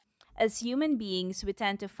As human beings, we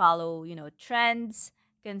tend to follow, trends,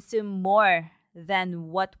 consume more than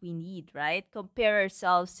what we need, right? Compare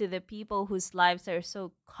ourselves to the people whose lives are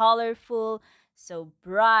so colorful, so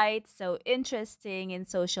bright, so interesting in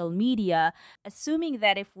social media, assuming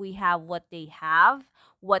that if we have what they have,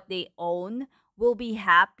 what they own, we'll be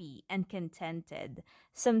happy and contented.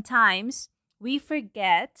 Sometimes we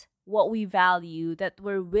forget what we value, that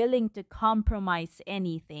we're willing to compromise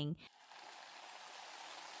anything.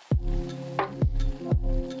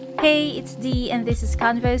 Hey, it's Dee, and this is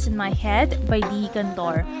Converse in My Head by Dee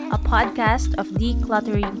Cantor, a podcast of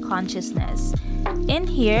decluttering consciousness. In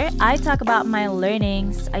here, I talk about my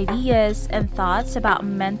learnings, ideas, and thoughts about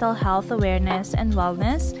mental health awareness and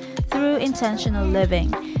wellness through intentional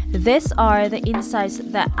living. These are the insights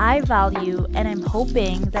that I value, and I'm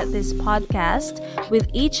hoping that this podcast, with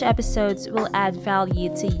each episode, will add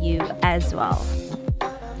value to you as well.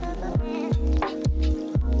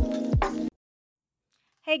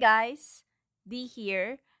 Hey guys, Dee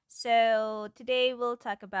here. So today we'll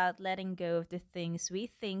talk about letting go of the things we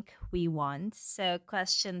think we want. So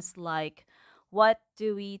questions like, what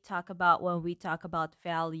do we talk about when we talk about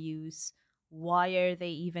values? Why are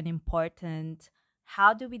they even important?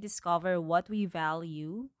 How do we discover what we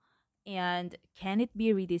value? And can it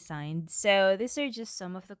be redesigned? So these are just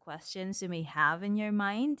some of the questions you may have in your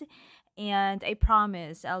mind. And I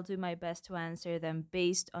promise I'll do my best to answer them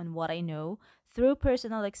based on what I know through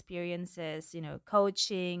personal experiences,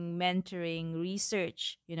 coaching, mentoring,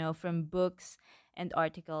 research, from books and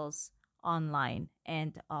articles online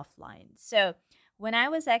and offline. So, when I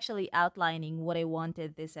was actually outlining what I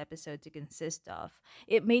wanted this episode to consist of,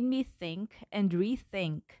 it made me think and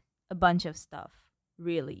rethink a bunch of stuff,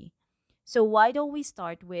 really. So, why don't we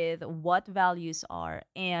start with what values are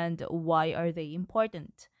and why are they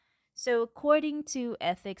important? So, according to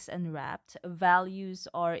Ethics Unwrapped, values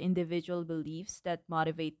are individual beliefs that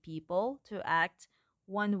motivate people to act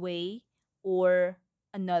one way or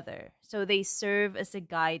another. So, they serve as a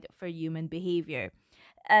guide for human behavior.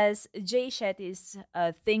 As Jay Shetty's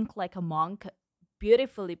Think Like a Monk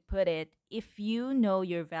beautifully put it, if you know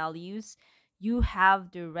your values, you have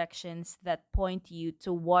directions that point you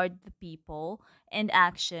toward the people and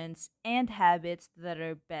actions and habits that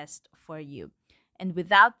are best for you. And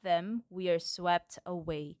without them, we are swept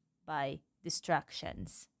away by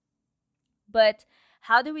distractions. But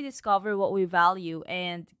how do we discover what we value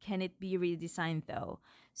and can it be redesigned though?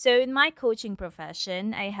 So, in my coaching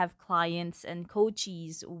profession, I have clients and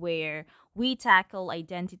coaches where we tackle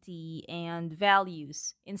identity and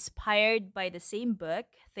values inspired by the same book,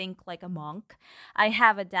 Think Like a Monk. I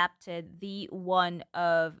have adapted the one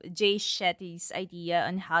of Jay Shetty's idea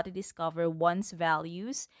on how to discover one's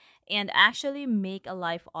values and actually make a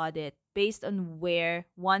life audit based on where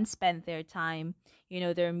one spent their time,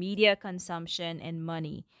 their media consumption and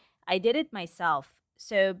money. I did it myself.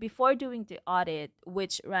 So before doing the audit,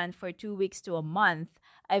 which ran for 2 weeks to a month,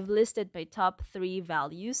 I've listed my top three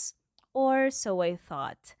values, or so I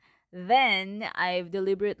thought. Then I've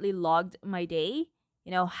deliberately logged my day,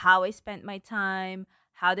 how I spent my time,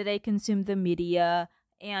 how did I consume the media,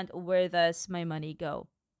 and where does my money go.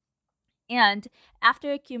 And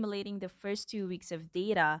after accumulating the first 2 weeks of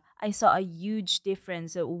data, I saw a huge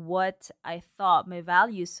difference of what I thought my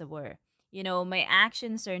values were. My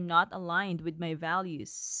actions are not aligned with my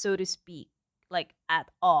values, so to speak, like at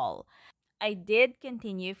all. I did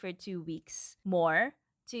continue for 2 weeks more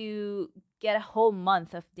to get a whole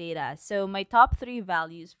month of data. So my top three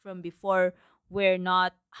values from before were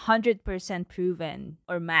not 100% proven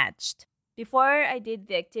or matched. Before I did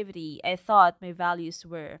the activity, I thought my values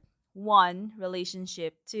were: one,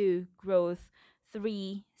 relationship; two, growth;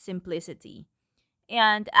 three, simplicity.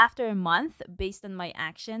 And after a month, based on my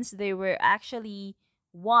actions, they were actually: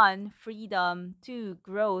 one, freedom; two,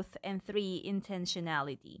 growth; and three,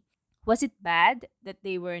 intentionality. Was it bad that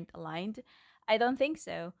they weren't aligned? I don't think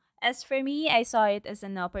so. As for me, I saw it as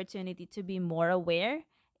an opportunity to be more aware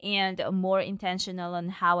and more intentional on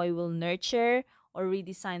how I will nurture or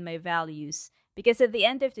redesign my values. Because at the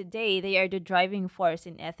end of the day, they are the driving force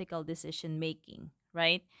in ethical decision making,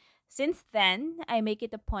 right? Since then, I make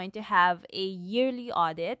it a point to have a yearly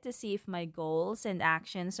audit to see if my goals and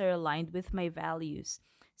actions are aligned with my values.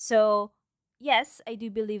 So, yes, I do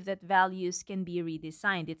believe that values can be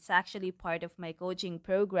redesigned. It's actually part of my coaching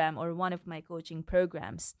program or one of my coaching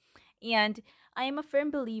programs. And I am a firm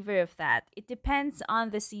believer of that. It depends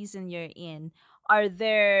on the season you're in. Are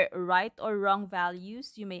there right or wrong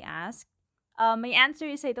values, you may ask? My answer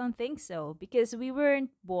is I don't think so because we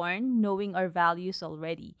weren't born knowing our values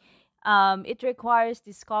already. It requires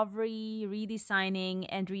discovery, redesigning,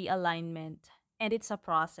 and realignment. and it's a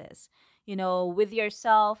process, with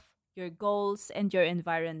yourself, your goals, and your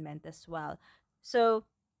environment as well. So,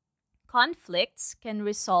 conflicts can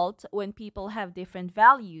result when people have different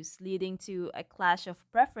values, leading to a clash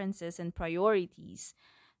of preferences and priorities.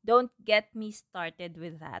 Don't get me started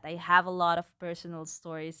with that. I have a lot of personal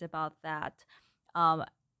stories about that. Um,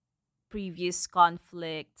 Previous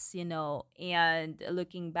conflicts, and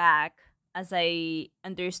looking back, as I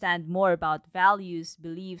understand more about values,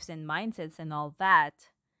 beliefs, and mindsets and all that,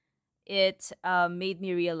 it made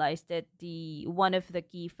me realize that the one of the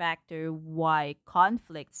key factor why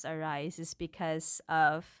conflicts arise is because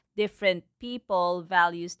of different people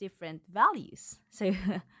values different values. So,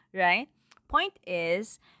 right? Point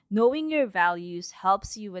is, knowing your values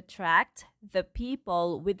helps you attract the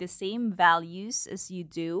people with the same values as you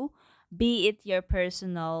do, be it your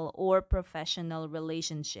personal or professional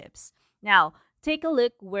relationships. Now, take a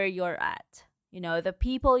look where you're at. The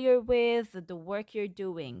people you're with, the work you're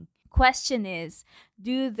doing. Question is,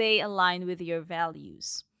 do they align with your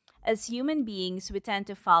values? As human beings, we tend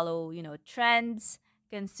to follow, trends,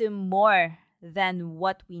 consume more than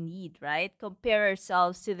what we need, right? Compare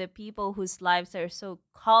ourselves to the people whose lives are so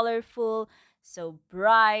colorful, so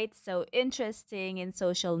bright, so interesting in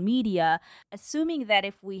social media, assuming that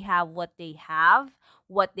if we have what they have,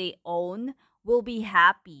 what they own, we'll be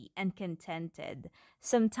happy and contented.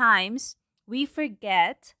 Sometimes we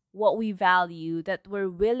forget what we value, that we're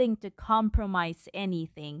willing to compromise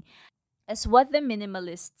anything. As what the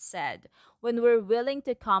minimalist said, when we're willing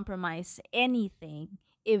to compromise anything,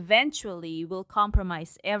 eventually we'll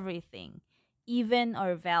compromise everything, even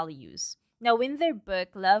our values. Now, in their book,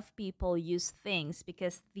 Love People Use Things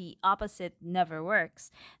Because the Opposite Never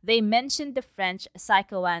Works, they mentioned the French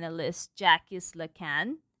psychoanalyst Jacques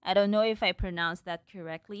Lacan. I don't know if I pronounced that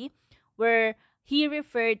correctly, where he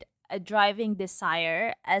referred a driving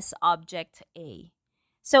desire as object A.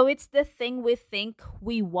 So it's the thing we think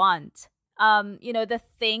we want. The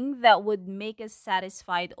thing that would make us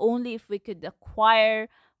satisfied only if we could acquire,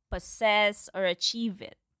 possess, or achieve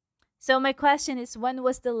it. So my question is, when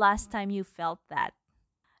was the last time you felt that?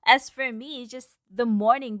 As for me, just the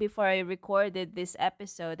morning before I recorded this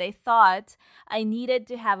episode, I thought I needed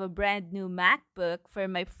to have a brand new MacBook for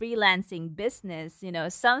my freelancing business,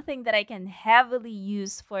 something that I can heavily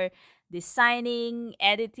use for designing,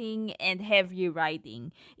 editing, and heavy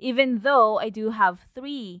writing, even though I do have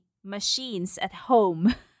three machines at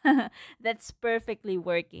home that's perfectly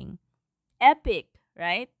working. Epic,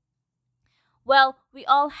 right? Well, we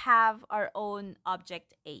all have our own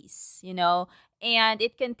object ace, and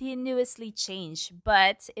it continuously change,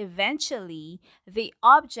 but eventually the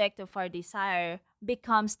object of our desire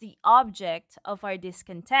becomes the object of our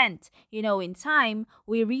discontent. In time,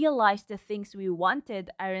 we realize the things we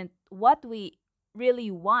wanted aren't what we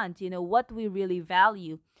really want, what we really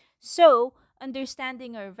value. So,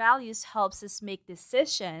 understanding our values helps us make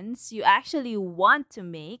decisions you actually want to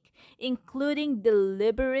make, including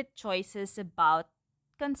deliberate choices about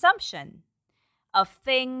consumption of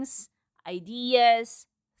things, ideas,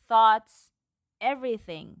 thoughts,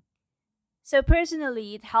 everything. So,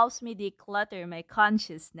 personally, it helps me declutter my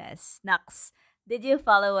consciousness. Nux, did you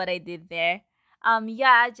follow what I did there?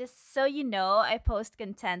 Yeah, just so you know, I post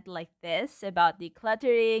content like this about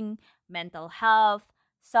decluttering, mental health,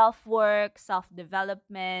 self work, self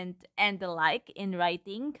development, and the like in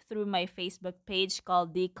writing through my Facebook page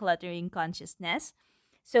called Decluttering Consciousness.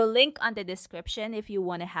 So, link on the description if you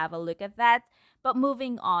want to have a look at that. But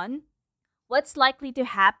moving on, what's likely to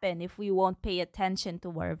happen if we won't pay attention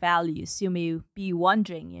to our values? You may be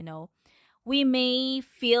wondering. We may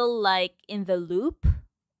feel like in the loop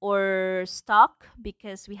or stuck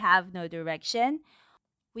because we have no direction.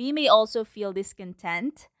 We may also feel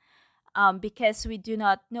discontent because we do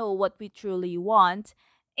not know what we truly want.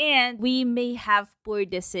 And we may have poor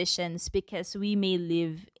decisions because we may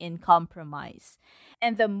live in compromise.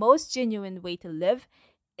 And the most genuine way to live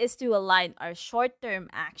is to align our short term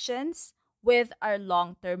actions with our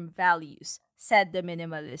long term values, said the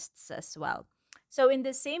minimalists as well. So, in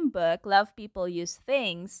the same book, Love People Use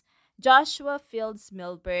Things, Joshua Fields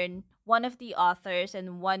Milburn, one of the authors and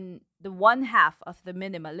the one half of the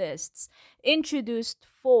minimalists, introduced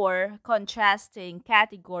four contrasting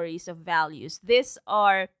categories of values. These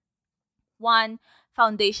are: one,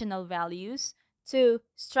 foundational values; two,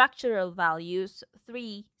 structural values;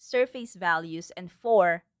 three, surface values; and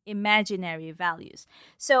four, imaginary values.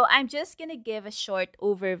 So I'm just going to give a short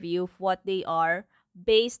overview of what they are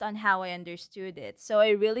based on how I understood it. So I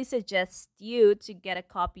really suggest you to get a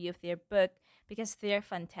copy of their book because they're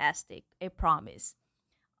fantastic, I promise.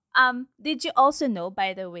 Did you also know,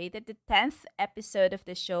 by the way, that the 10th episode of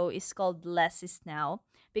the show is called Less is Now?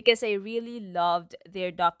 Because I really loved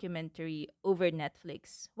their documentary over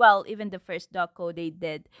Netflix. Well, even the first doco they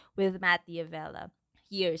did with Matt Diavela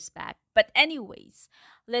years back. But, anyways,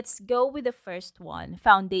 let's go with the first one,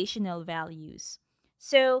 foundational values.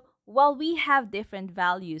 So, while we have different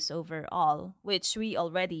values overall, which we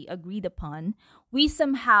already agreed upon, we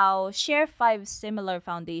somehow share five similar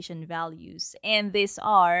foundation values, and these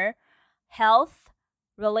are health,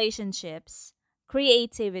 relationships,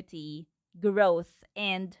 creativity, growth,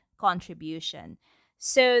 and contribution.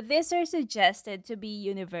 So these are suggested to be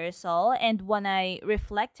universal, and when I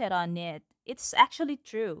reflected on it, it's actually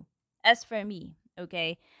true. As for me,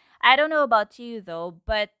 okay? I don't know about you though,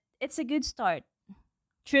 but it's a good start.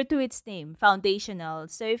 True to its name, foundational.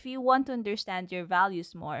 So if you want to understand your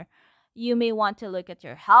values more, you may want to look at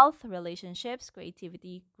your health, relationships,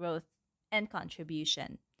 creativity, growth, and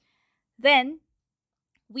contribution. Then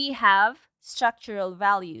we have structural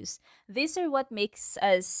values. These are what makes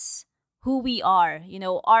us who we are,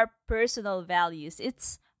 our personal values.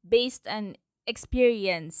 It's based on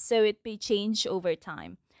experience, so it may change over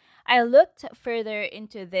time. I looked further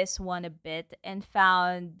into this one a bit and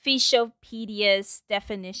found Fishopedia's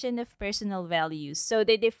definition of personal values. So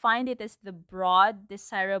they defined it as the broad,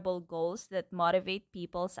 desirable goals that motivate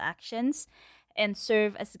people's actions and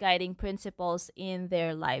serve as guiding principles in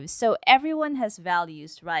their lives. So everyone has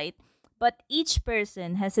values, right? But each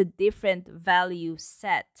person has a different value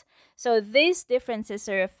set. So these differences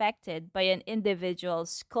are affected by an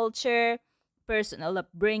individual's culture, personal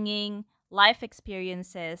upbringing, life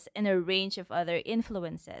experiences, and a range of other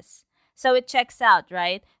influences. So it checks out,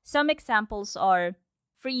 right? Some examples are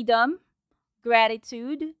freedom,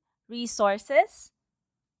 gratitude, resources,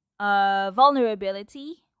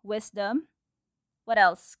 vulnerability, wisdom, what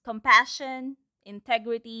else? Compassion,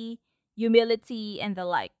 integrity, humility, and the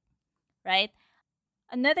like, right?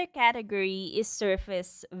 Another category is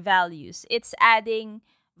surface values. It's adding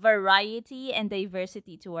variety and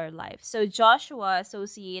diversity to our life. So Joshua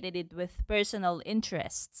associated it with personal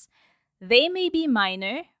interests. They may be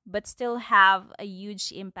minor, but still have a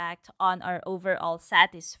huge impact on our overall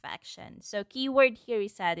satisfaction. So keyword here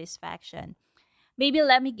is satisfaction. Maybe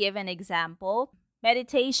let me give an example.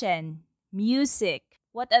 Meditation, music,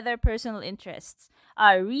 what other personal interests?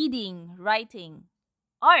 Reading, writing,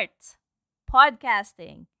 art,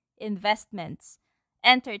 podcasting, investments,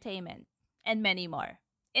 entertainment, and many more.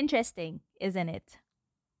 Interesting, isn't it?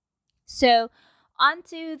 So, on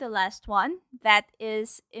to the last one, that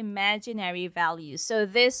is imaginary values. So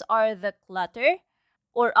these are the clutter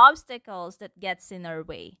or obstacles that gets in our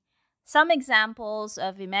way. Some examples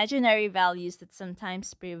of imaginary values that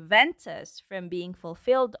sometimes prevent us from being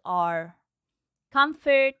fulfilled are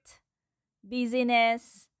comfort,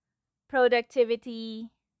 busyness,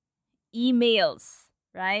 productivity, emails,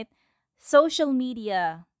 right? Social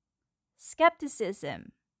media,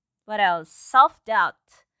 skepticism, what else? Self doubt,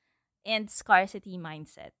 and scarcity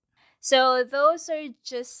mindset. So, those are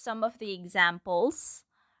just some of the examples,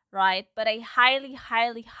 right? But I highly,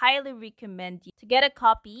 highly, highly recommend you to get a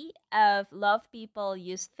copy of Love People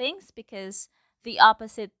Use Things, because the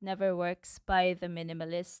opposite never works by the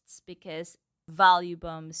minimalists, because value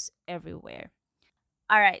bombs everywhere.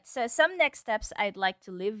 All right, so some next steps I'd like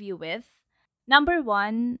to leave you with. Number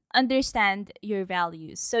one, understand your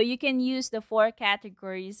values. So you can use the four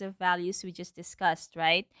categories of values we just discussed,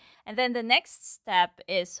 right? And then the next step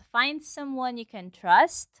is find someone you can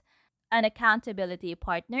trust, an accountability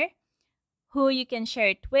partner who you can share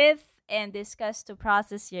it with and discuss to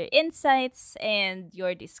process your insights and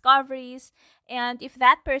your discoveries. And if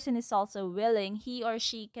that person is also willing, he or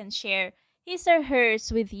she can share his or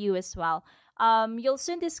hers with you as well. You'll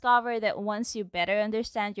soon discover that once you better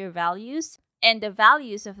understand your values and the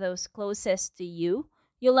values of those closest to you,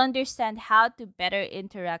 you'll understand how to better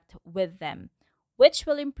interact with them, which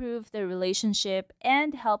will improve the relationship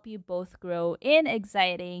and help you both grow in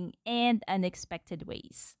exciting and unexpected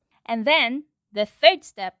ways. And then the third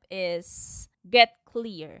step is get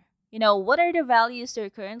clear. What are the values you're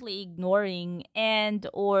currently ignoring and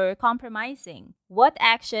or compromising? What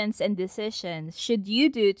actions and decisions should you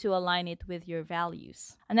do to align it with your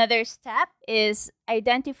values? Another step is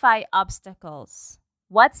identify obstacles.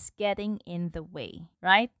 What's getting in the way,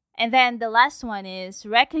 right? And then the last one is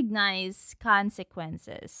recognize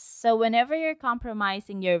consequences. So whenever you're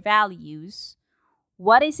compromising your values,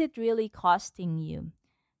 what is it really costing you?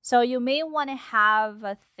 So you may want to have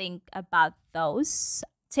a think about those.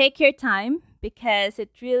 Take your time because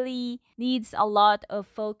it really needs a lot of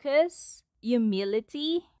focus,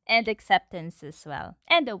 humility, and acceptance as well,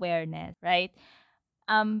 and awareness, right?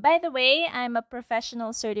 By the way, I'm a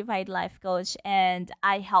professional certified life coach and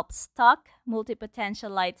I help stuck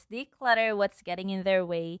multi-potentialites declutter what's getting in their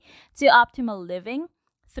way to optimal living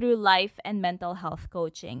through life and mental health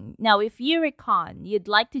coaching. Now, if you recon, you'd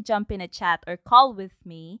like to jump in a chat or call with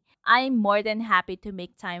me, I'm more than happy to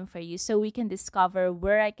make time for you so we can discover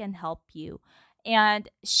where I can help you. And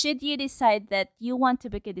should you decide that you want to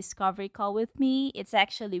book a discovery call with me, it's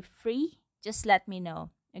actually free. Just let me know.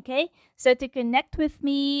 Okay? So to connect with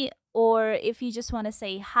me, or if you just want to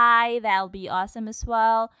say hi, that'll be awesome as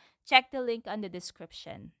well. Check the link on the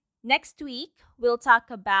description. Next week, we'll talk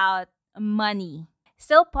about money.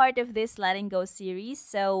 Still part of this Letting Go series,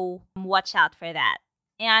 so watch out for that.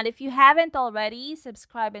 And if you haven't already,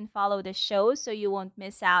 subscribe and follow the show so you won't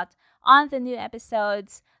miss out on the new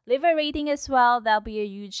episodes. Leave a rating as well. That'll be a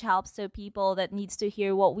huge help so people that needs to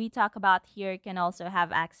hear what we talk about here can also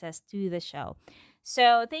have access to the show.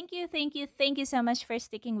 So thank you so much for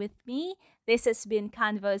sticking with me. This has been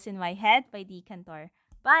Convos in My Head by Dee Cantor.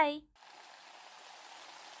 Bye!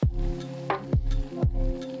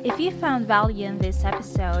 If you found value in this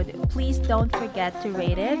episode, please don't forget to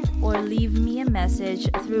rate it or leave me a message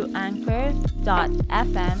through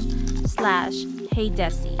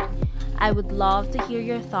anchor.fm/heydesi. I would love to hear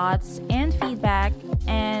your thoughts and feedback,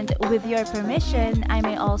 and with your permission, I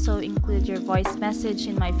may also include your voice message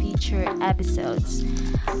in my future episodes.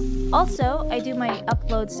 Also, I do my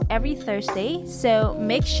uploads every Thursday, so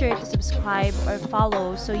make sure to subscribe or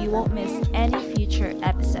follow so you won't miss any future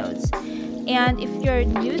episodes. And if you're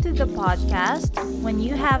new to the podcast, when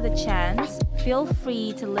you have the chance, feel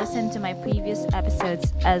free to listen to my previous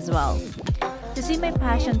episodes as well. To see my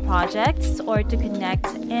passion projects or to connect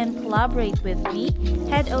and collaborate with me,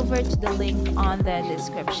 head over to the link on the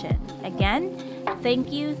description. Again,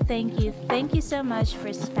 thank you so much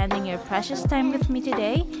for spending your precious time with me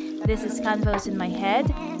today. This is Convos in My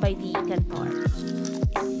Head by Dee Cantor.